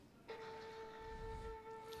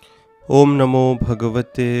Om Namo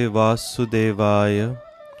Bhagavate Vasudevaya.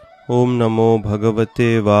 Om Namo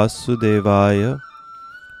Bhagavate Vasudevaya.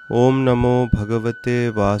 Om Namo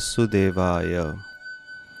Bhagavate Vasudevaya.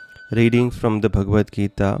 Reading from the Bhagavad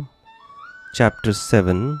Gita, Chapter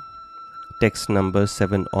 7, text number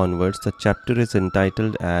 7 onwards. The chapter is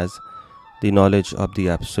entitled as The Knowledge of the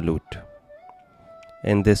Absolute.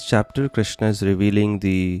 In this chapter, Krishna is revealing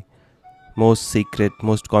the most secret,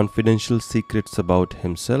 most confidential secrets about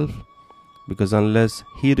himself, because unless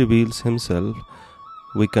he reveals himself,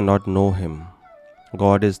 we cannot know him.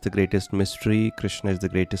 God is the greatest mystery, Krishna is the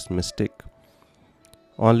greatest mystic.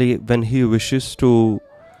 Only when he wishes to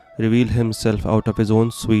reveal himself out of his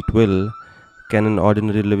own sweet will can an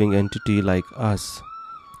ordinary living entity like us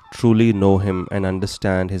truly know him and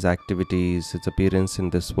understand his activities, his appearance in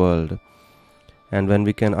this world. And when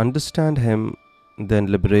we can understand him,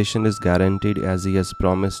 then liberation is guaranteed, as he has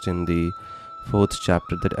promised in the 4th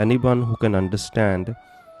chapter, that anyone who can understand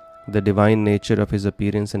the divine nature of his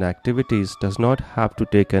appearance and activities does not have to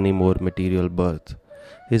take any more material birth.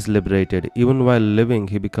 He is liberated. Even while living,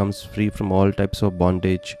 he becomes free from all types of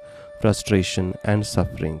bondage, frustration and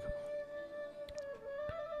suffering.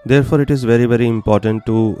 Therefore, it is very, very important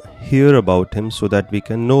to hear about him so that we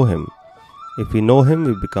can know him. If we know him,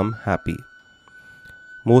 we become happy.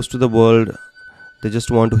 Most of the world, they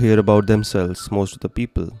just want to hear about themselves, most of the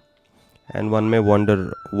people. And one may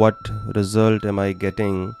wonder, what result am I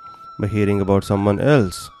getting by hearing about someone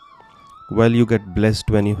else? Well, you get blessed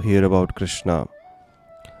when you hear about Krishna.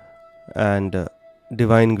 And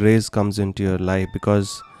divine grace comes into your life,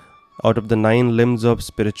 because out of the 9 limbs of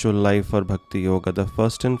spiritual life or bhakti yoga, the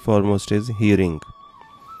first and foremost is hearing.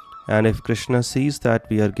 And if Krishna sees that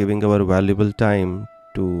we are giving our valuable time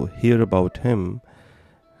to hear about him,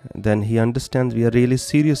 then he understands we are really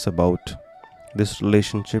serious about this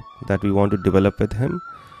relationship that we want to develop with him.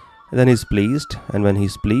 Then he is pleased, and when he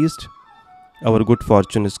is pleased, our good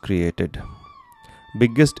fortune is created.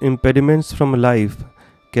 Biggest impediments from life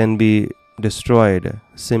can be destroyed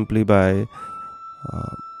simply by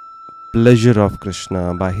pleasure of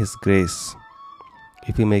Krishna, by his grace.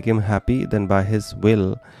 If we make him happy, then by his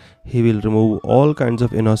will, he will remove all kinds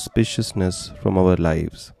of inauspiciousness from our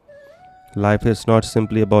lives. Life is not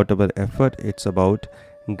simply about our effort, it's about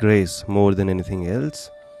grace more than anything else.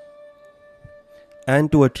 And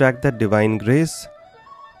to attract that divine grace,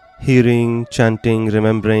 hearing, chanting,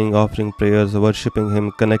 remembering, offering prayers, worshipping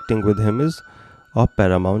him, connecting with him is of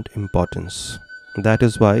paramount importance. That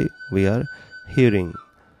is why we are hearing,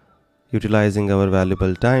 utilizing our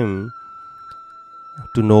valuable time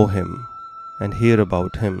to know him and hear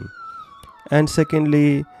about him. And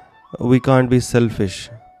secondly, we can't be selfish.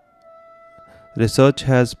 Research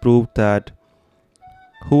has proved that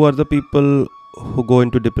who are the people who go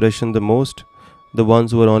into depression the most? The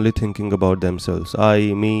ones who are only thinking about themselves.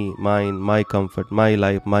 I, me, mine, my comfort, my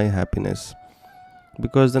life, my happiness.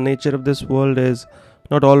 Because the nature of this world is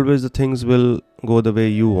not always the things will go the way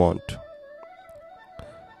you want.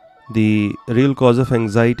 The real cause of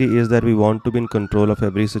anxiety is that we want to be in control of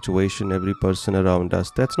every situation, every person around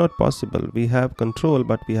us. That's not possible. We have control,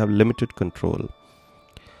 but we have limited control.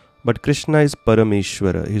 But Krishna is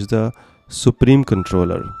Parameshwara. He is the supreme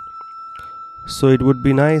controller. So it would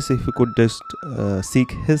be nice if we could just seek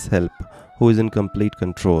his help, who is in complete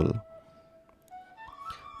control.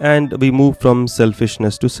 And we move from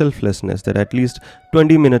selfishness to selflessness, that at least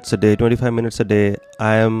 20 minutes a day, 25 minutes a day,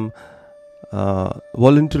 I am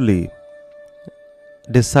voluntarily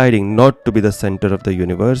deciding not to be the center of the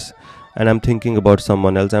universe, and I'm thinking about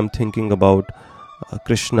someone else. I'm thinking about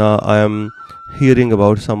Krishna. I am hearing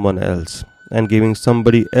about someone else and giving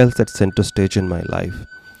somebody else that center stage in my life.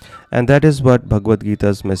 And that is what Bhagavad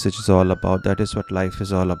Gita's message is all about. That is what life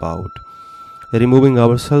is all about. Removing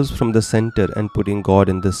ourselves from the center and putting God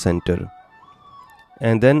in the center.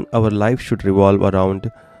 And then our life should revolve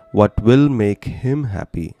around what will make him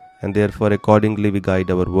happy. And therefore accordingly we guide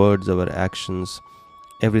our words, our actions,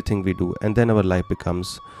 everything we do. And then our life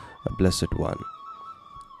becomes a blessed one.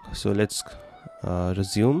 So let's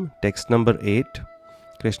resume. Text number 8.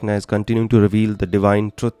 Krishna is continuing to reveal the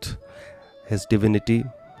divine truth, his divinity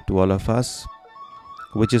to all of us,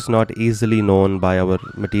 which is not easily known by our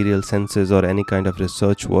material senses or any kind of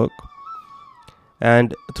research work.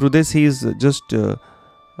 And through this he is just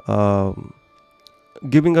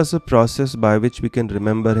giving us a process by which we can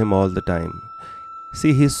remember him all the time.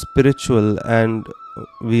 See, he is spiritual and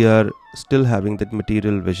we are still having that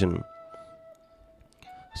material vision.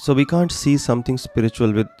 So we can't see something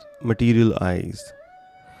spiritual with material eyes.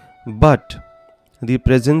 But the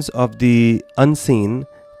presence of the unseen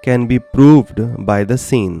can be proved by the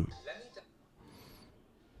seen.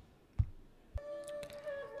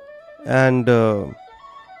 And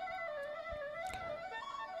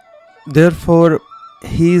therefore,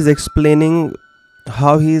 he is explaining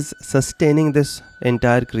how he is sustaining this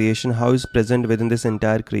entire creation, how he is present within this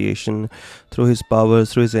entire creation through his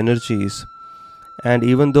powers, through his energies. And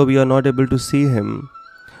even though we are not able to see him,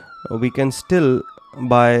 we can still,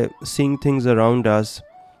 by seeing things around us,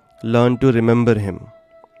 learn to remember him.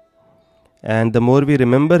 And the more we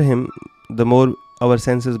remember him, the more our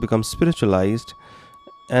senses become spiritualized.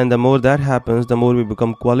 And the more that happens, the more we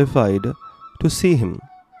become qualified to see him.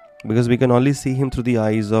 Because we can only see him through the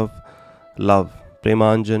eyes of love.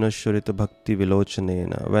 Premanjana Shurita Bhakti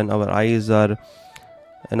Vilochanena. When our eyes are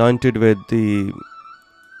anointed with the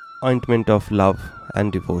ointment of love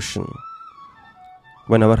and devotion.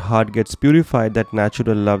 When our heart gets purified, that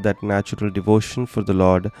natural love, that natural devotion for the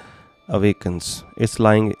Lord awakens. It's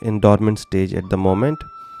lying in dormant stage at the moment.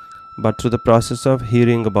 But through the process of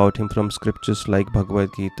hearing about him from scriptures like Bhagavad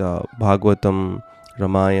Gita, Bhagavatam,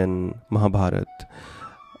 Ramayana, Mahabharata,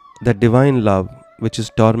 that divine love which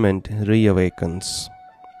is dormant reawakens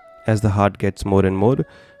as the heart gets more and more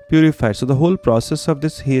purified. So the whole process of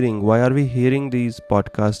this hearing, why are we hearing these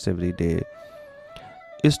podcasts every day,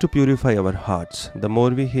 is to purify our hearts. The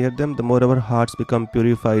more we hear them, the more our hearts become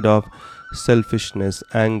purified of selfishness,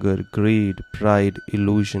 anger, greed, pride,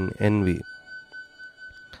 illusion, envy.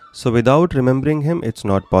 So without remembering him, it's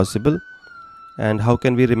not possible. And how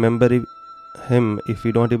can we remember him if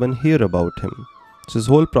we don't even hear about him? So this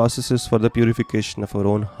whole process is for the purification of our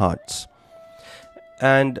own hearts.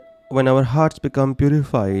 And when our hearts become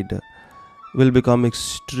purified, we'll become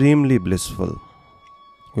extremely blissful.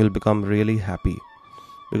 We'll become really happy.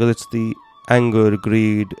 Because it's the anger,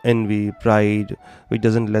 greed, envy, pride which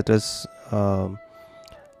doesn't let us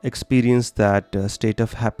experience that state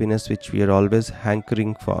of happiness which we are always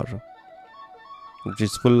hankering for, which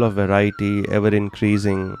is full of variety, ever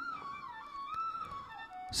increasing.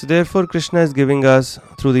 So therefore Krishna is giving us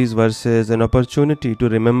through these verses an opportunity to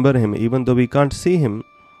remember him, even though we can't see him,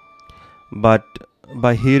 but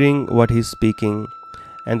by hearing what he is speaking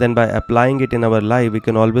and then by applying it in our life, we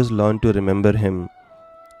can always learn to remember him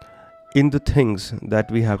in the things that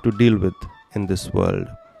we have to deal with in this world.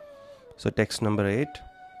 So text number 8.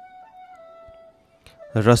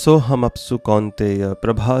 Rasoham apsu kaunteya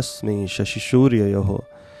prabhasmi shashishuryayoho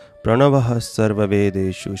pranavah sarva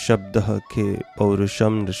vedeshu shabdah ke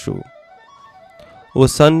paurusham rishu. O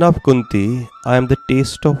son of Kunti, I am the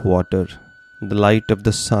taste of water, the light of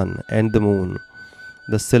the sun and the moon,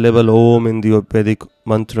 the syllable Om in the Vedic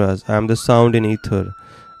mantras. I am the sound in ether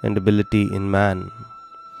and ability in man.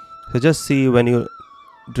 So just see, when you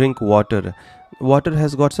drink water, water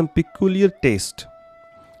has got some peculiar taste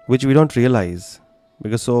which we don't realize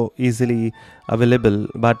because so easily available,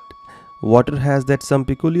 but water has that some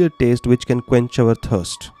peculiar taste which can quench our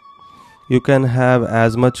thirst. You can have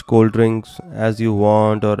as much cold drinks as you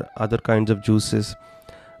want or other kinds of juices,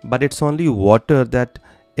 but it's only water that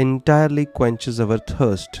entirely quenches our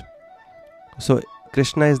thirst. So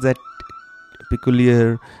Krishna is that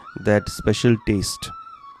peculiar, that special taste.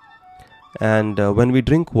 And when we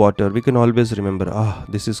drink water, we can always remember,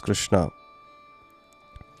 this is Krishna.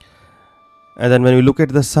 And then when we look at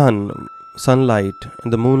the sunlight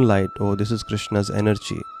and the moonlight, this is Krishna's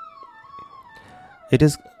energy. It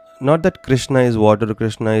is not that Krishna is water,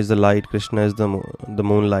 Krishna is the light, Krishna is the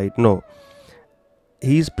moonlight. No.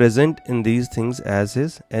 He is present in these things as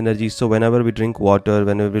his energy. So whenever we drink water,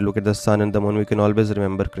 whenever we look at the sun and the moon, we can always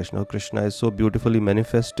remember Krishna. Krishna is so beautifully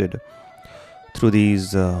manifested through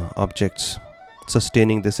these objects,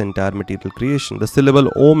 sustaining this entire material creation. The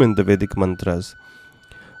syllable Om in the Vedic mantras.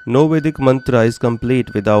 No Vedic mantra is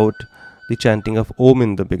complete without the chanting of Om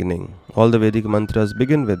in the beginning. All the Vedic mantras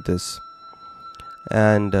begin with this.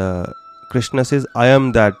 And Krishna says, I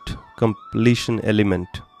am that completion element.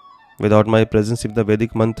 Without my presence, if the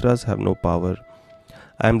Vedic mantras have no power.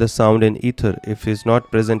 I am the sound in ether. If he is not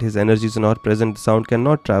present, his energy is not present, the sound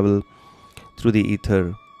cannot travel through the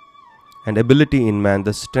ether. And ability in man,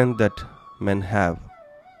 the strength that men have.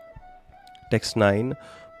 Text 9.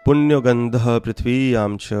 Punyo gandha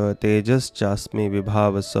prithviyam cha tejas chasmi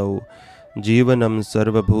vibhavasau jivanam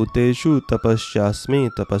sarva bhuteshu tapasyasmi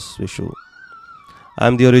tapasvishu. I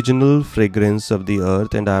am the original fragrance of the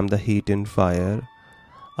earth and I am the heat in fire.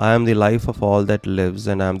 I am the life of all that lives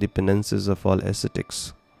and I am the penances of all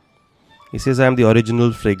ascetics. He says, I am the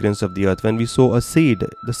original fragrance of the earth. When we sow a seed,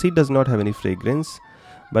 the seed does not have any fragrance.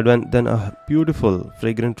 But when then a beautiful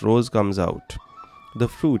fragrant rose comes out, the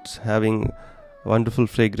fruits having wonderful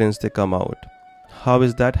fragrance, they come out. How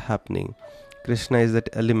is that happening? Krishna is that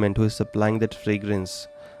element who is supplying that fragrance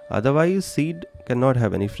Otherwise, seed cannot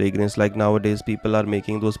have any fragrance. Like nowadays, people are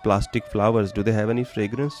making those plastic flowers. Do they have any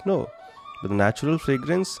fragrance? No. But the natural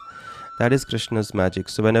fragrance, that is Krishna's magic.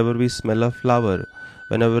 So whenever we smell a flower,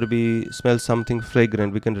 whenever we smell something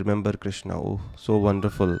fragrant, we can remember Krishna. Oh, so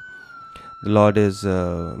wonderful. The Lord is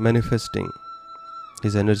manifesting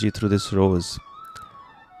His energy through this rose.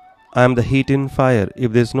 I am the heat in fire.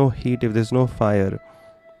 If there's no heat, if there's no fire,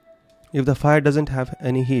 if the fire doesn't have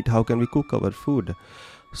any heat, how can we cook our food?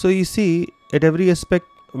 So you see, at every aspect,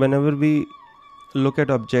 whenever we look at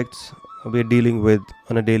objects we're dealing with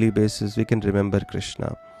on a daily basis, we can remember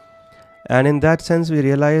Krishna. And in that sense, we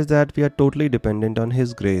realize that we are totally dependent on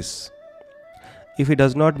His grace. If He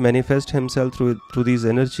does not manifest Himself through these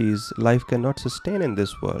energies, life cannot sustain in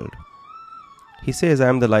this world. He says, I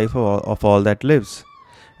am the life of all that lives.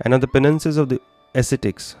 And on the penances of the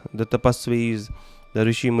ascetics, the tapasvis, the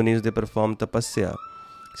rishi munis, they perform tapasya.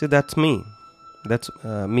 See, that's me. That's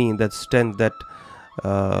me, that strength, that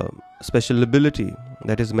special ability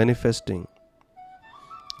that is manifesting.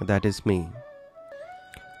 That is me.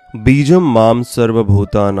 Bijam mam sarva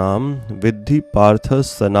bhutanam vidhi partha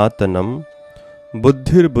sanatanam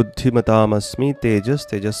buddhir buddhimatam asmi tejas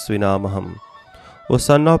tejasvinamaham. O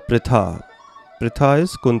son of Pritha. Pritha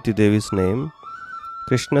is Kunti Devi's name.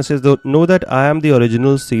 Krishna says, know that I am the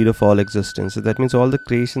original seed of all existence. That means all the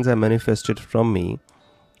creations are manifested from me.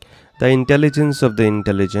 The intelligence of the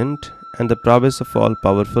intelligent and the prowess of all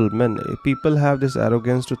powerful men. People have this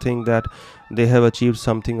arrogance to think that they have achieved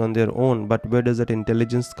something on their own. But where does that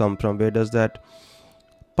intelligence come from? Where does that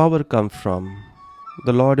power come from?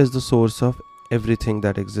 The Lord is the source of everything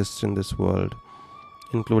that exists in this world,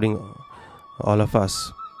 including all of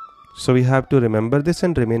us. So we have to remember this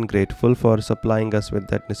and remain grateful for supplying us with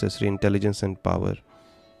that necessary intelligence and power.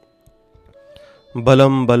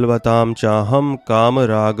 Balam balvatam chaham kama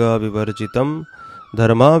raga vivarjitam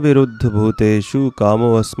dharma viruddha bhuteshu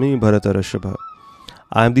kamo asmi bharatarashabha.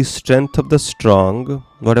 I am the strength of the strong.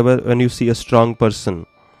 When you see a strong person,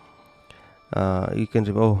 you can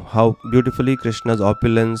say, oh, how beautifully Krishna's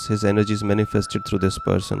opulence, His energy is manifested through this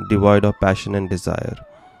person, devoid of passion and desire.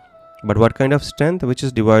 But what kind of strength? Which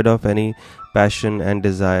is devoid of any passion and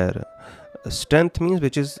desire. Strength means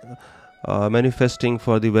which is manifesting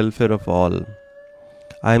for the welfare of all.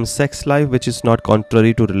 I am sex life which is not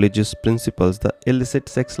contrary to religious principles. The illicit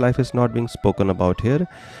sex life is not being spoken about here,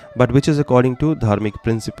 but which is according to dharmic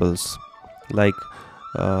principles. Like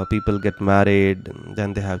people get married,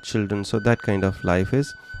 then they have children. So that kind of life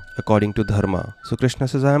is according to dharma. So Krishna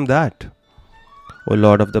says, I am that. O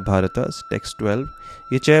Lord of the Bharatas, text 12.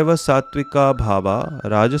 Yacheva satvika bhava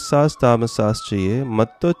rajasas tamasas chaye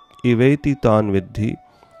matto iveti tan vidhi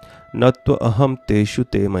natva aham teshu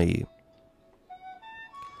te mayi.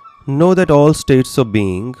 Know that all states of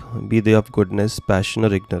being, be they of goodness, passion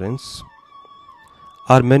or ignorance,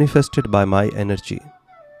 are manifested by my energy.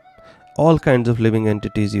 All kinds of living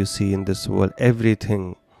entities you see in this world,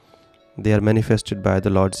 everything, they are manifested by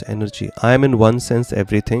the Lord's energy. I am in one sense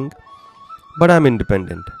everything, but I am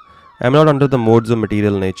independent. I am not under the modes of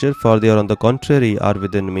material nature, for they are on the contrary are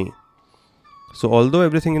within me. So although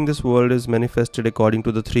everything in this world is manifested according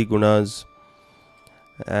to the three gunas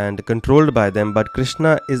and controlled by them, but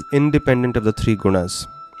Krishna is independent of the three gunas.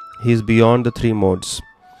 He is beyond the three modes.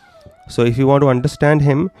 So if you want to understand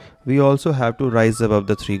Him, we also have to rise above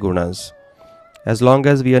the three gunas. As long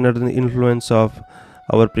as we are under the influence of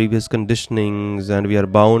our previous conditionings and we are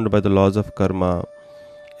bound by the laws of karma,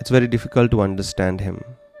 it's very difficult to understand Him.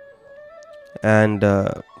 And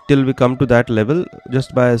till we come to that level,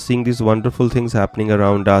 just by seeing these wonderful things happening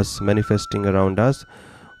around us, manifesting around us,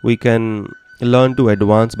 we can learn to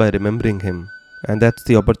advance by remembering Him. And that's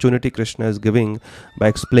the opportunity Krishna is giving by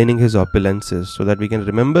explaining His opulences, so that we can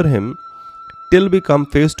remember Him. Till we come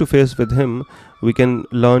face to face with Him, we can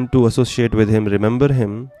learn to associate with Him, remember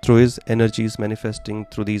Him through His energies manifesting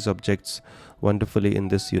through these objects wonderfully in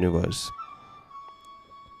this universe.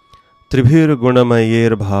 Tribhir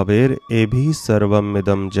gunamayer bhaver ebhi sarvam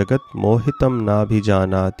idam jagat mohitam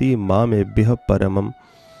nabhijanati mamebhyah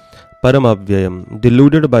paramavyayam.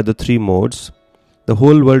 Deluded by the three modes, the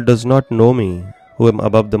whole world does not know me, who am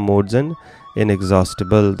above the modes and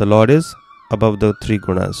inexhaustible. The Lord is above the three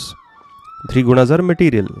gunas. Three gunas are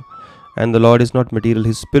material, and the Lord is not material, He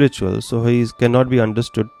is spiritual, so He cannot be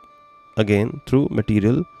understood again through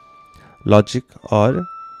material logic or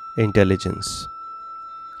intelligence.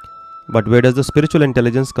 But where does the spiritual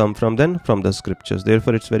intelligence come from then? From the scriptures.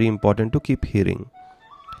 Therefore, it's very important to keep hearing.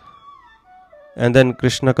 And then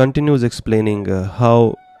Krishna continues explaining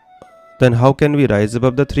how can we rise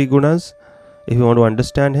above the three gunas? If you want to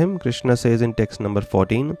understand Him, Krishna says in text number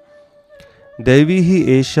 14, Devi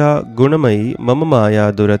hi esha gunamayi mama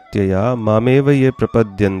maya duratyaya mameva ye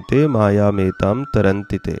prapadyante maya metam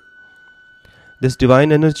tarantite. This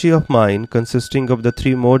divine energy of mine, consisting of the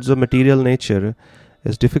three modes of material nature,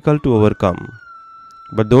 is difficult to overcome.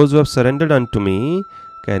 But those who have surrendered unto me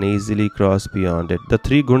can easily cross beyond it. The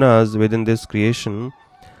three gunas within this creation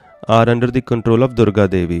are under the control of Durga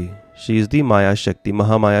Devi. She is the Maya Shakti,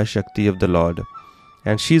 Mahamaya Shakti of the Lord,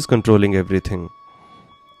 and she is controlling everything.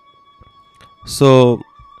 So,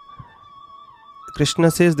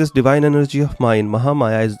 Krishna says this divine energy of mine,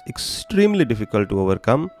 Mahamaya, is extremely difficult to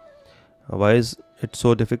overcome. Why is it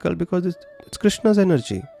so difficult? Because it's Krishna's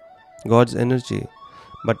energy, God's energy.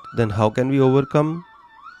 But then how can we overcome?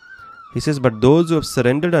 He says, but those who have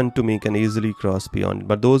surrendered unto me can easily cross beyond.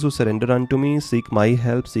 But those who surrender unto me, seek my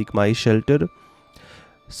help, seek my shelter,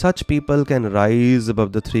 such people can rise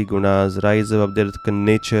above the three gunas, rise above their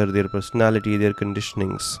nature, their personality, their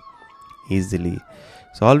conditionings easily.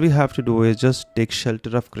 So all we have to do is just take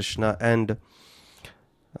shelter of Krishna and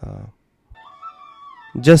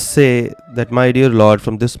just say that, my dear Lord,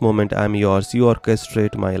 from this moment I am yours. You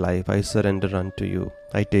orchestrate my life. I surrender unto you.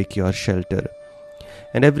 I take your shelter.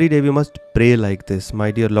 And every day we must pray like this.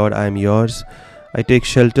 My dear Lord, I am yours. I take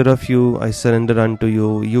shelter of you. I surrender unto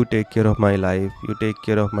you. You take care of my life. You take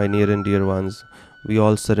care of my near and dear ones. We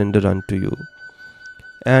all surrender unto you.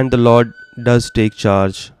 And the Lord does take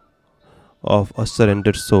charge of a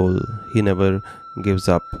surrendered soul. He never gives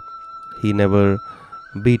up. He never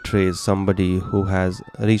betrays somebody who has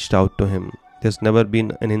reached out to him. There's never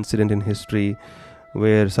been an incident in history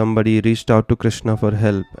where somebody reached out to Krishna for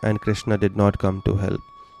help and Krishna did not come to help.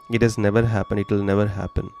 It has never happened. It will never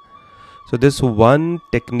happen. So this one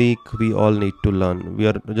technique we all need to learn. We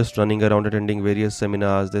are just running around attending various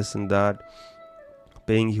seminars, this and that,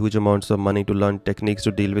 paying huge amounts of money to learn techniques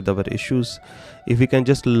to deal with our issues. If we can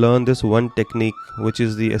just learn this one technique, which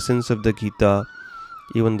is the essence of the Gita,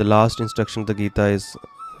 even the last instruction of the Gita is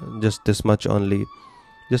just this much only.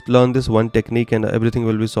 Just learn this one technique and everything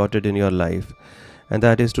will be sorted in your life. And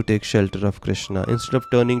that is to take shelter of Krishna. Instead of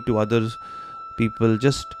turning to other people,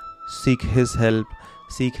 just seek his help,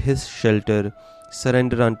 seek his shelter,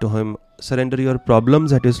 surrender unto him, surrender your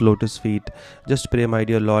problems at his lotus feet. Just pray, my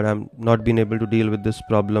dear Lord, I'm not been able to deal with this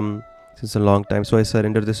problem since a long time, so I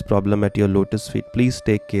surrender this problem at your lotus feet. Please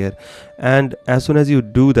take care. And as soon as you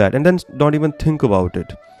do that, and then don't even think about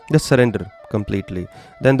it, just surrender completely.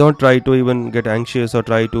 Then don't try to even get anxious or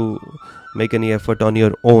try to make any effort on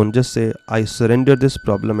your own. Just say, I surrender this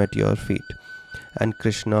problem at your feet, and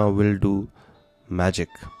Krishna will do magic.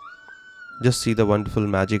 Just see the wonderful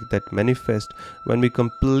magic that manifests when we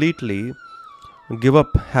completely give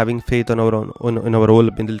up having faith on our own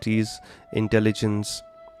abilities, intelligence,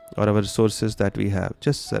 or our resources that we have.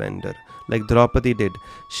 Just surrender, like Draupadi did.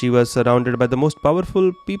 She was surrounded by the most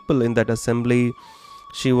powerful people in that assembly.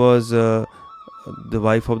 She was the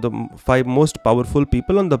wife of the 5 most powerful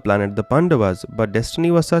people on the planet, the Pandavas. But destiny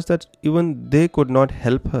was such that even they could not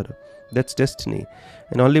help her. That's destiny.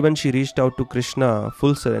 And only when she reached out to Krishna,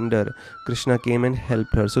 full surrender, Krishna came and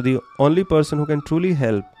helped her. So the only person who can truly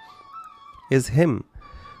help is him.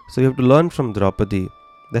 So you have to learn from Draupadi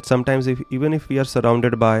that sometimes even if we are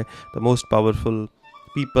surrounded by the most powerful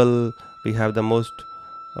people, we have the most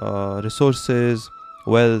resources,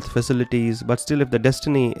 wealth, facilities, but still if the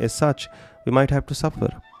destiny is such, we might have to suffer.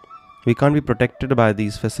 We can't be protected by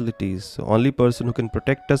these facilities. So only person who can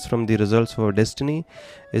protect us from the results of our destiny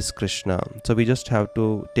is Krishna. So we just have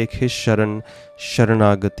to take his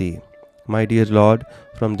Sharanagati. My dear Lord,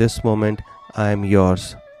 from this moment I am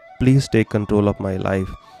yours. Please take control of my life.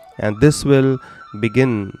 And this will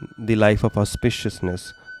begin the life of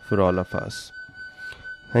auspiciousness for all of us.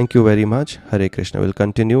 Thank you very much. Hare Krishna. We'll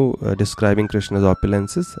continue describing Krishna's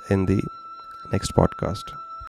opulences in the next podcast.